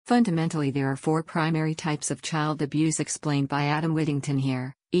Fundamentally, there are four primary types of child abuse explained by Adam Whittington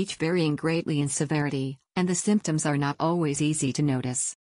here, each varying greatly in severity, and the symptoms are not always easy to notice.